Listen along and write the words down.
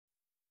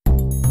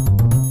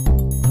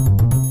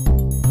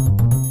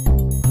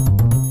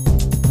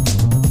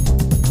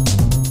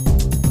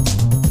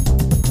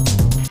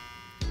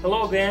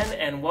again,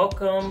 and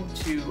welcome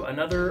to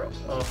another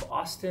of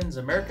Austin's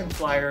American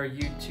Flyer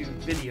YouTube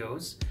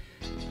videos.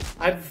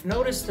 I've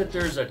noticed that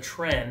there's a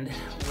trend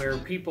where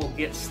people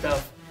get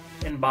stuff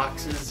in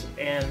boxes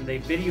and they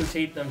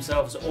videotape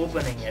themselves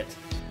opening it.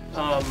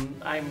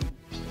 I'm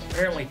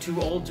apparently too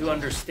old to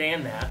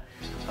understand that,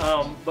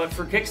 but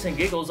for kicks and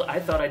giggles I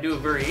thought I'd do a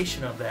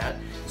variation of that.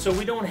 So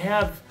we don't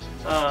have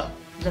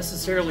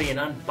necessarily an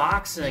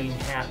unboxing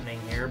happening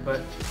here,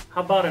 but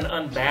how about an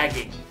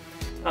unbagging?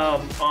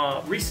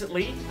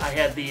 Recently I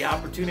had the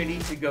opportunity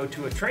to go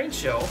to a train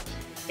show,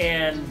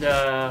 and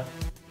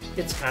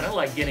it's kind of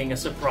like getting a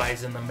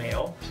surprise in the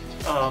mail.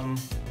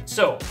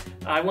 So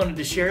I wanted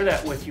to share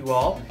that with you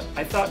all.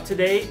 I thought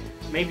today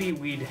maybe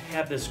we'd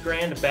have this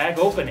grand bag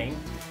opening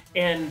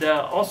and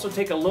also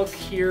take a look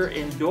here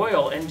in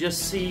Doyle and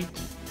just see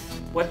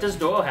what does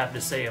Doyle have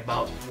to say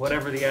about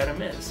whatever the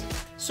item is.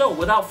 So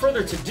without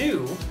further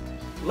ado,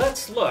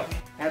 let's look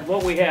at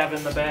what we have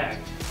in the bag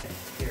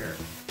here.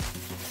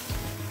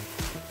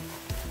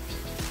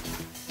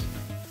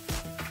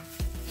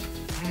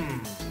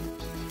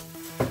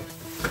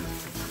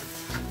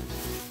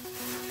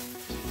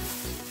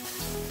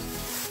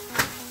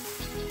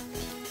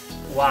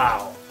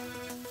 Wow.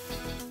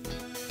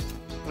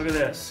 Look at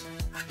this.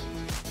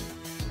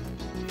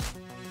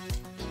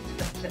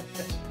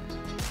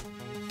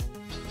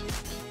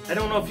 I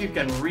don't know if you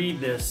can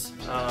read this,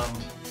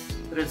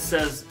 but it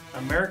says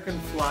American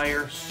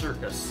Flyer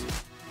Circus.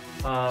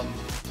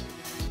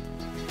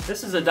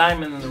 This is a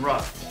diamond in the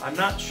rough. I'm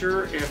not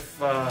sure if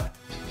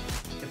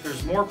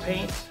there's more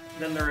paint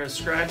than there is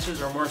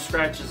scratches, or more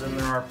scratches than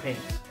there are paint.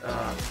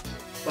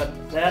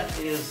 But that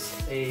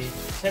is a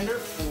tender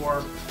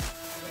for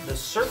the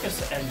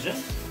circus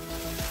engine,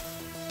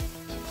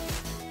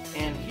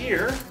 and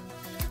here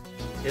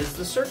is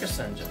the circus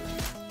engine.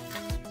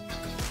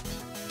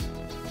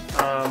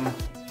 And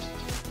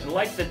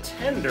like the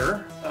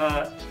tender,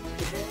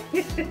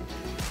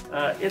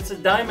 it's a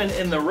diamond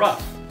in the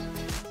rough.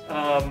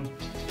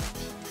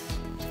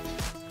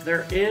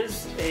 There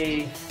is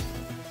a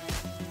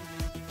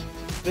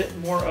bit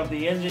more of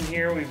the engine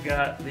here. We've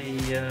got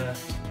the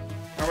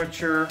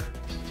armature,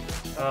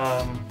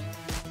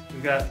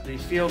 we've got the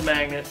field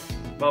magnet,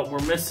 but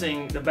we're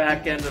missing the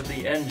back end of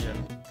the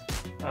engine.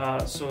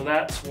 So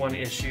that's one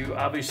issue.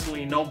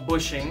 Obviously no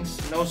bushings,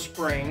 no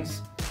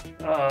springs.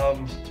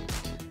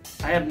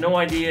 I have no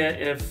idea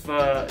if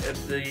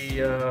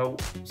the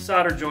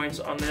solder joints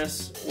on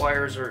this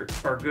wires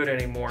are good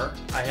anymore.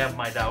 I have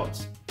my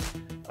doubts.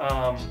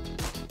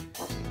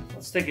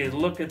 Let's take a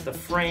look at the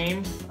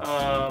frame.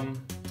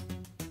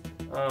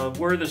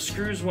 Where the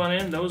screws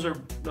went in, those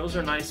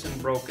are nice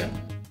and broken.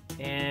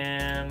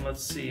 And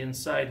let's see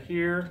inside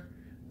here.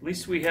 At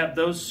least we have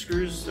those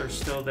screws. They're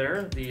still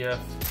there. The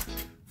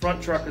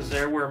front truck is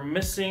there. We're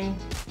missing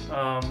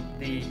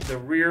the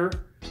rear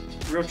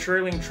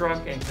trailing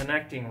truck and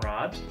connecting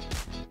rod.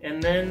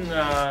 And then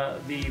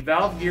the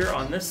valve gear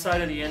on this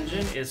side of the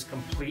engine is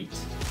complete.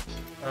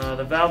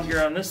 The valve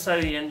gear on this side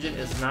of the engine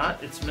is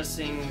not. It's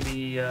missing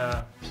the,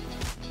 I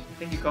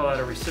think you call that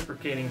a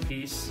reciprocating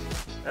piece.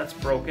 That's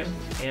broken.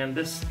 And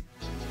this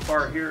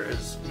bar here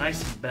is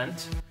nice and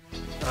bent.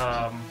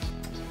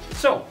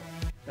 So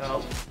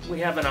we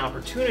have an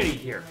opportunity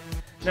here.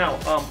 Now,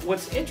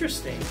 what's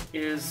interesting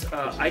is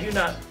I do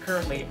not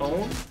currently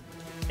own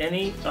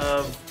any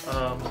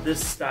of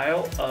this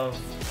style of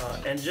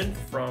engine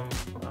from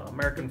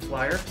American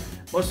Flyer.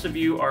 Most of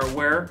you are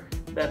aware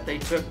that they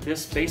took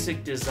this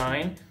basic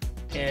design,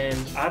 and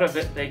out of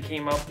it they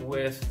came up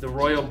with the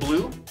royal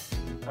blue,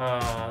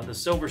 the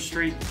silver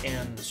streak,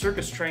 and the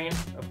circus train.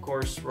 Of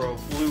course, royal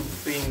blue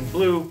being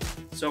blue,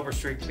 silver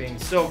streak being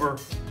silver,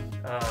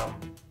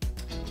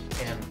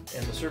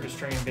 and the circus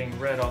train being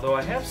red, although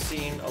I have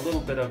seen a little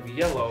bit of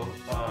yellow,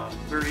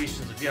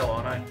 variations of yellow,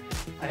 and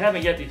I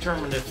haven't yet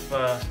determined if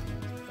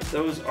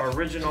those are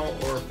original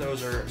or if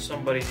those are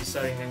somebody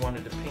deciding they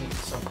wanted to paint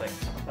something.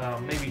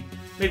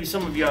 Maybe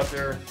some of you out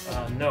there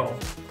know.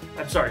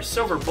 I'm sorry,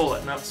 silver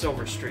bullet, not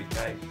silver streak.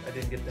 I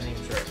didn't get the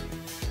names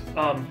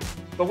right.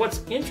 But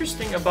what's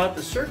interesting about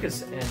the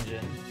circus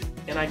engine,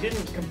 and I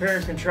didn't compare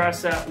and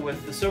contrast that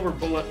with the silver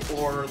bullet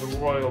or the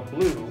royal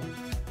blue,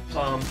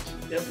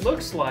 it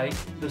looks like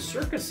the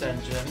circus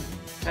engine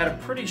had a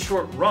pretty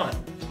short run.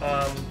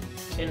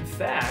 In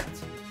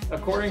fact,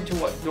 according to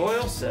what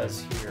Doyle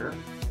says here,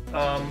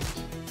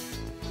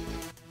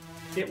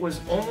 it was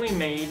only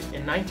made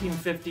in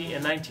 1950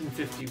 and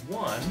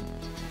 1951,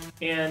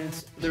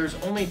 and there's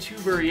only two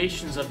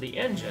variations of the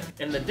engine,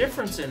 and the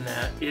difference in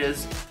that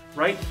is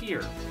right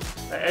here.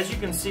 As you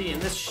can see in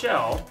this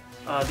shell,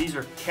 these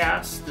are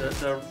cast.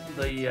 The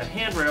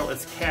handrail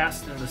is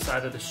cast in the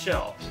side of the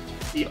shell.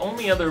 The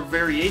only other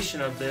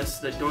variation of this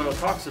that Doyle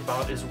talks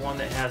about is one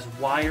that has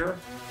wire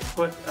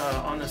put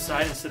on the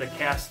side instead of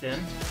cast in.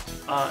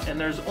 And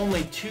there's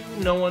only two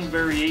known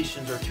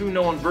variations, or two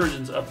known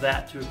versions of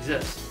that to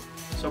exist.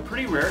 So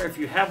pretty rare. If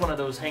you have one of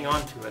those, hang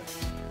on to it.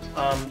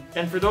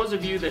 And for those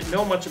of you that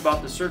know much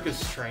about the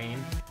circus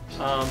train,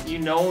 You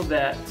know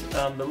that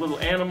the little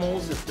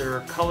animals, if there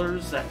are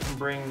colors, that can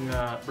bring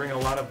a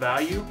lot of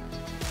value.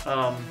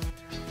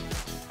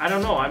 I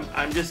don't know.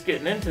 I'm just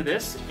getting into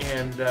this,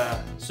 and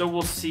so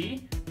we'll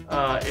see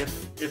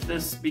if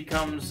this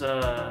becomes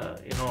a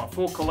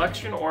full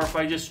collection, or if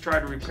I just try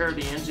to repair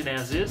the engine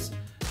as is.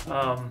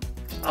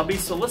 I'll be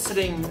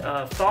soliciting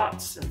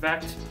thoughts. In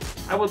fact,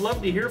 I would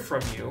love to hear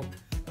from you.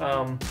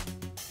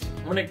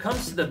 When it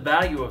comes to the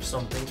value of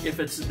something, if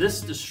it's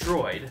this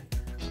destroyed,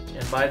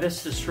 and by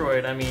this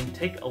destroyed, I mean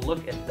take a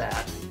look at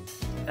that.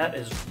 That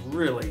is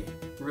really,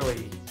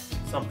 really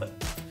something.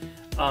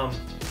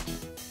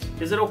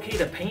 Is it okay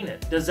to paint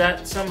it? Does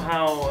that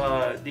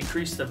somehow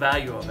decrease the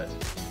value of it?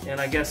 And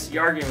I guess the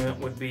argument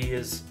would be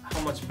is how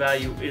much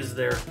value is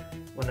there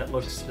when it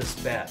looks this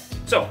bad?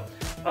 So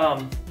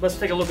let's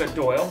take a look at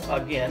Doyle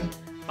again.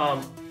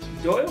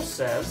 Doyle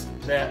says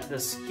that the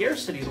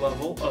scarcity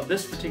level of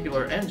this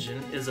particular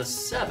engine is a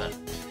 7.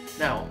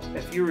 Now,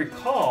 if you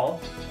recall,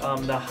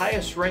 the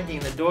highest ranking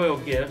that Doyle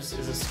gives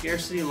is a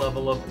scarcity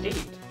level of 8.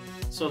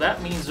 So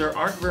that means there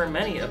aren't very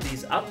many of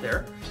these out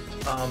there.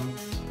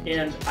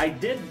 And I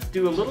did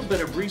do a little bit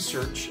of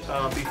research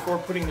before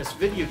putting this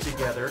video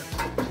together,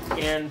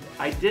 and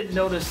I did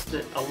notice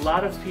that a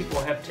lot of people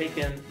have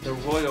taken the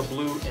royal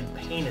blue and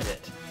painted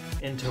it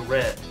into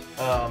red,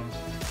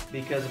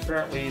 because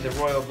apparently the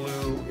royal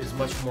blue is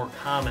much more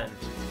common.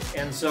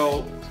 And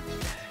so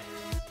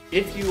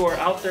if you are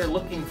out there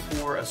looking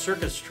for a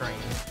circus train,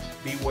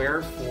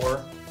 beware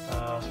for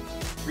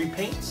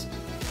repaints.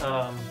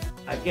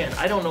 Again,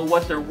 I don't know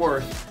what they're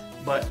worth,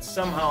 but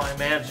somehow I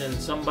imagine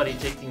somebody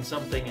taking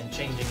something and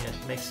changing it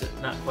makes it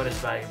not quite as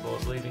valuable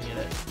as leaving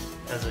it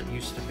as it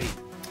used to be.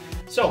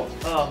 So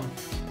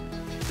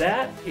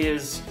that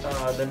is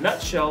the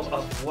nutshell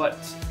of what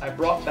I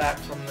brought back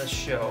from this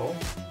show,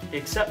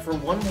 except for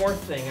one more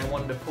thing I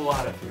wanted to pull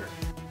out of here.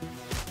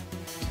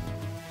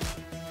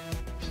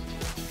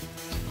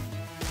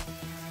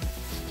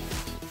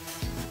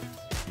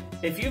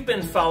 If you've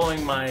been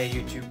following my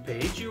YouTube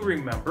page, you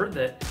remember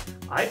that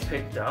I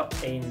picked up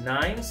a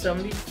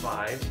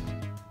 975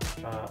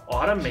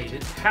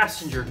 automated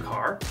passenger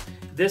car.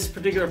 This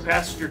particular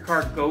passenger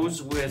car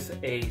goes with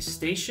a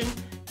station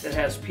that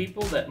has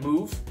people that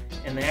move,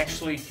 and they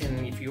actually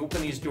can, if you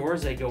open these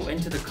doors, they go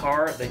into the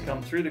car, they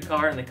come through the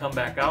car, and they come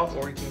back out,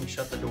 or you can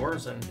shut the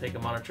doors and take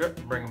them on a trip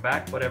and bring them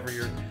back, whatever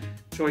your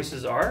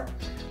choices are.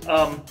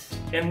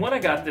 And when I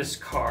got this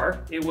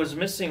car, it was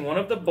missing one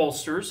of the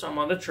bolsters on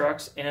one of the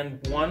trucks, and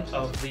one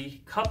of the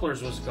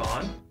couplers was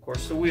gone. Of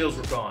course, the wheels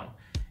were gone.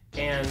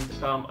 And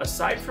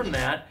aside from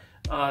that,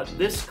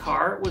 this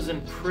car was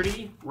in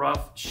pretty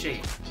rough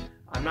shape.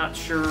 I'm not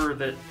sure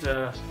that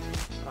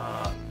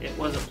it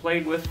wasn't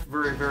played with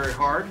very, very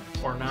hard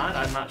or not.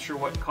 I'm not sure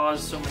what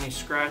caused so many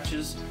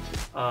scratches.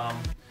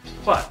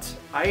 But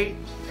I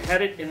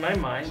had it in my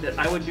mind that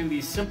I would do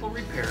these simple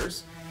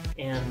repairs,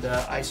 and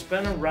I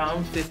spent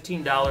around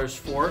 $15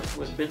 for it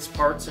with bits,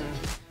 parts, and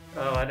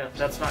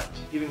that's not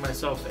giving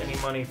myself any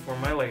money for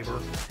my labor.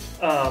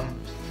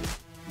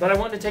 But I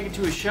wanted to take it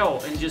to a show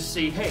and just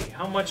see, hey,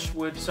 how much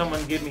would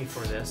someone give me for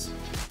this?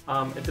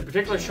 At the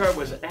particular show I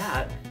was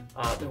at,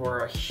 there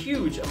were a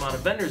huge amount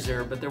of vendors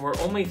there, but there were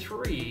only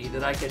 3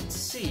 that I could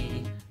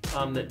see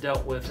that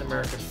dealt with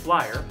American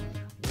Flyer.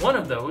 One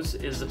of those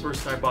is the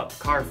person I bought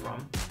the car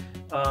from.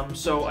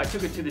 So I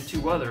took it to the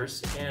 2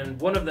 others,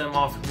 and one of them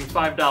offered me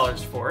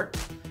 $5 for it,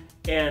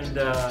 and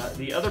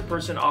the other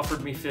person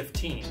offered me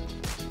 $15.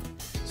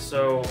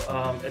 So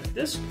at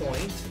this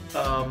point,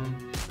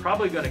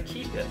 probably going to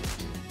keep it.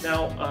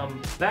 Now,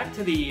 back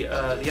to the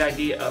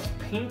idea of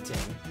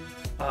painting.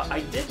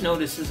 I did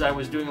notice as I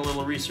was doing a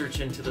little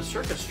research into the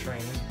circus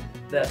train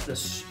that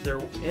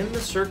in the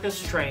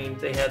circus train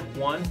they had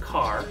one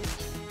car,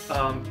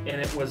 and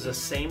it was the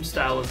same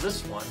style as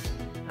this one.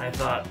 And I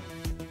thought,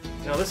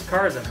 you know, this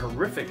car is in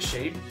horrific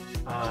shape.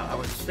 I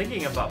was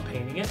thinking about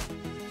painting it,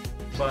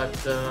 but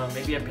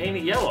maybe I paint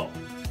it yellow.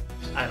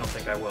 I don't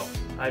think I will.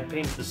 I'd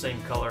paint it the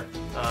same color,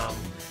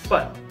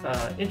 but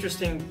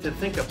interesting to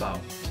think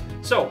about.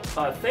 So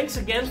thanks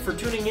again for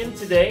tuning in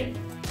today.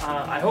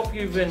 I hope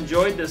you've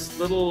enjoyed this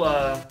little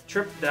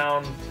trip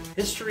down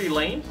history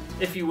lane,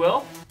 if you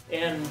will,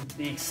 and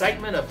the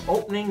excitement of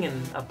opening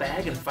a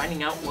bag and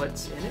finding out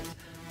what's in it.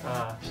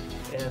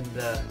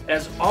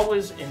 As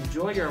always,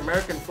 enjoy your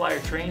American Flyer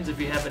trains. If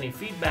you have any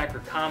feedback or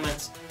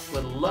comments,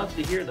 would love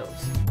to hear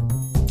those.